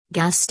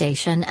gas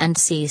station and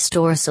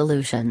C-store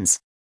solutions.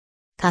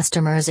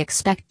 Customers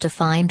expect to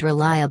find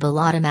reliable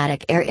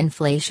automatic air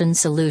inflation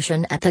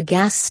solution at the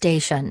gas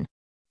station.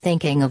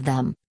 Thinking of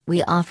them,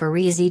 we offer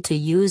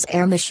easy-to-use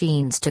air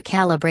machines to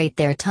calibrate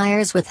their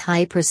tires with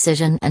high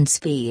precision and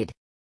speed.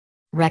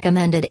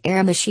 Recommended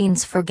air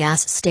machines for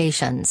gas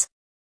stations.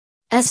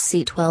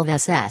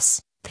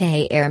 SC12SS,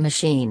 Pay Air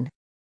Machine.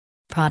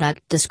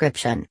 Product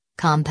description: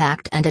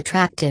 compact and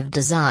attractive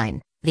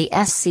design. The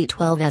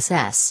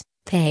SC12SS,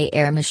 Pay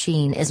Air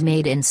Machine is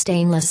made in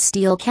stainless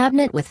steel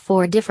cabinet with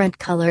 4 different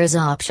colors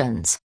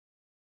options.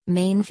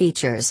 Main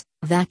features: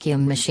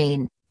 vacuum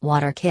machine,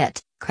 water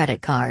kit,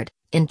 credit card,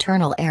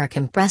 internal air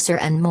compressor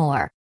and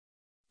more.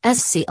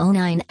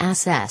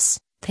 SC09SS,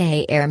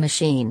 Pay Air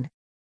Machine.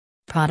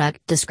 Product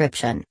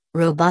description: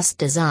 robust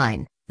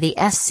design. The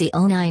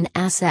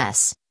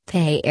SC09SS,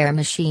 Pay Air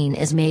Machine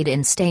is made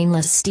in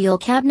stainless steel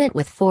cabinet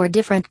with 4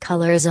 different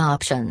colors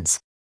options.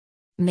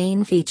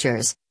 Main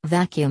features: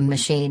 vacuum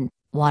machine,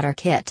 water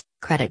kit,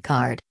 credit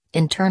card,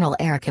 internal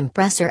air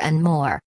compressor and more.